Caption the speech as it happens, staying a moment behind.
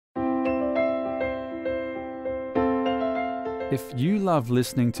If you love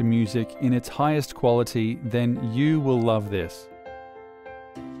listening to music in its highest quality, then you will love this.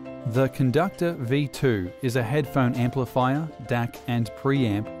 The Conductor V2 is a headphone amplifier, DAC and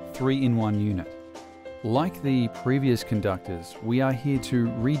preamp 3-in-1 unit. Like the previous conductors, we are here to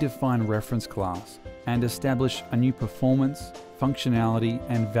redefine reference class and establish a new performance, functionality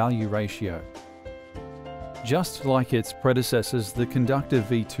and value ratio. Just like its predecessors, the Conductor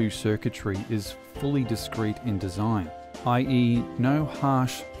V2 circuitry is fully discrete in design, i.e. no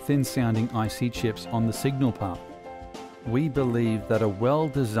harsh, thin-sounding IC chips on the signal path. We believe that a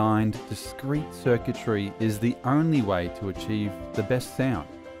well-designed, discrete circuitry is the only way to achieve the best sound.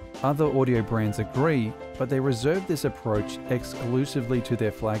 Other audio brands agree, but they reserve this approach exclusively to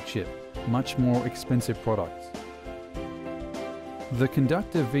their flagship, much more expensive products. The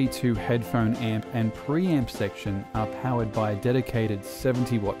Conductor V2 headphone amp and preamp section are powered by a dedicated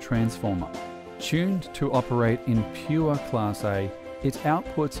 70-watt transformer. Tuned to operate in pure Class A, it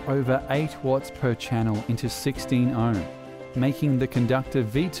outputs over 8 watts per channel into 16 ohm, making the Conductor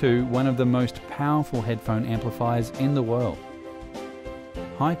V2 one of the most powerful headphone amplifiers in the world.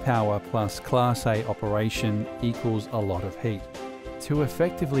 High power plus Class A operation equals a lot of heat. To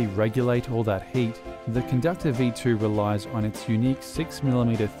effectively regulate all that heat, the Conductor V2 relies on its unique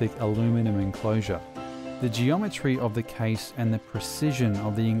 6mm thick aluminum enclosure. The geometry of the case and the precision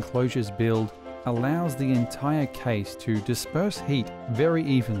of the enclosure's build allows the entire case to disperse heat very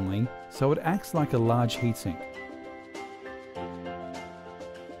evenly, so it acts like a large heatsink.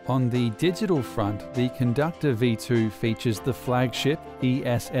 On the digital front, the Conductor V2 features the flagship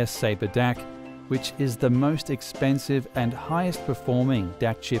ESS Sabre DAC, which is the most expensive and highest performing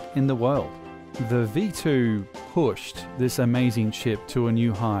DAC chip in the world. The V2 pushed this amazing chip to a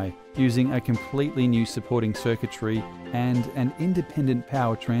new high, using a completely new supporting circuitry and an independent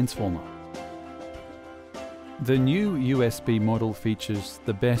power transformer. The new USB model features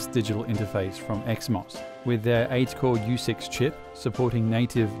the best digital interface from XMOS, with their 8-core U6 chip supporting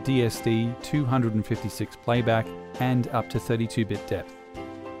native DSD 256 playback and up to 32-bit depth.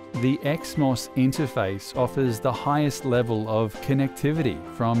 The XMOS interface offers the highest level of connectivity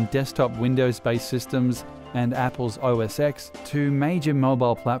from desktop Windows-based systems and Apple's OS X to major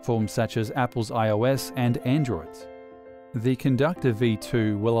mobile platforms such as Apple's iOS and Android's. The Conductor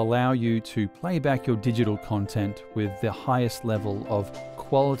V2 will allow you to play back your digital content with the highest level of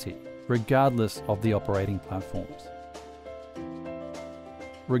quality, regardless of the operating platforms.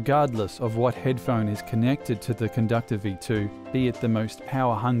 Regardless of what headphone is connected to the Conductor V2, be it the most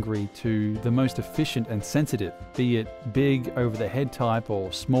power-hungry to the most efficient and sensitive, be it big over-the-head type or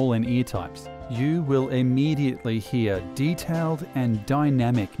small in-ear types, you will immediately hear detailed and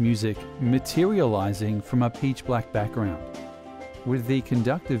dynamic music materializing from a pitch-black background. With the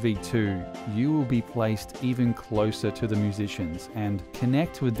Conductor V2, you will be placed even closer to the musicians and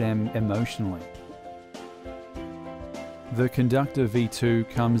connect with them emotionally. The Conductor V2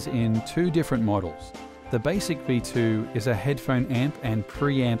 comes in 2 different models. The basic V2 is a headphone amp and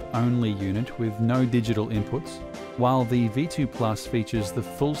preamp only unit with no digital inputs, while the V2 Plus features the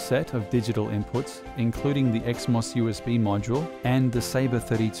full set of digital inputs, including the XMOS USB module and the Sabre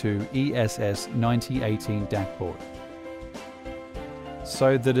 32 ESS 9018 DAC board.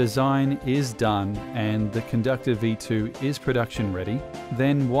 So the design is done and the Conductor V2 is production ready,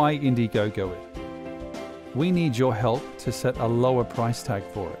 then why Indigogo it? We need your help to set a lower price tag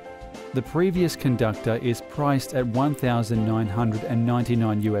for it. The previous Conductor is priced at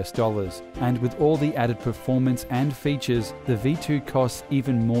 $1,999 US, and with all the added performance and features, the V2 costs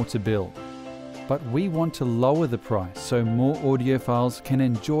even more to build. But we want to lower the price so more audiophiles can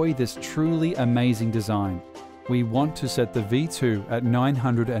enjoy this truly amazing design. We want to set the V2 at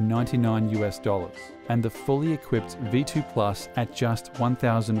 $999 US and the fully equipped V2 Plus at just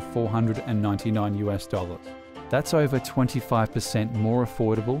 $1,499 US. That's over 25% more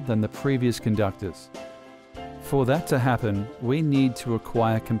affordable than the previous conductors. For that to happen, we need to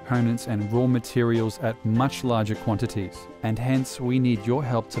acquire components and raw materials at much larger quantities, and hence we need your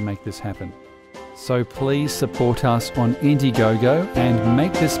help to make this happen. So please support us on Indigogo and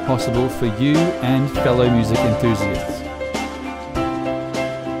make this possible for you and fellow music enthusiasts.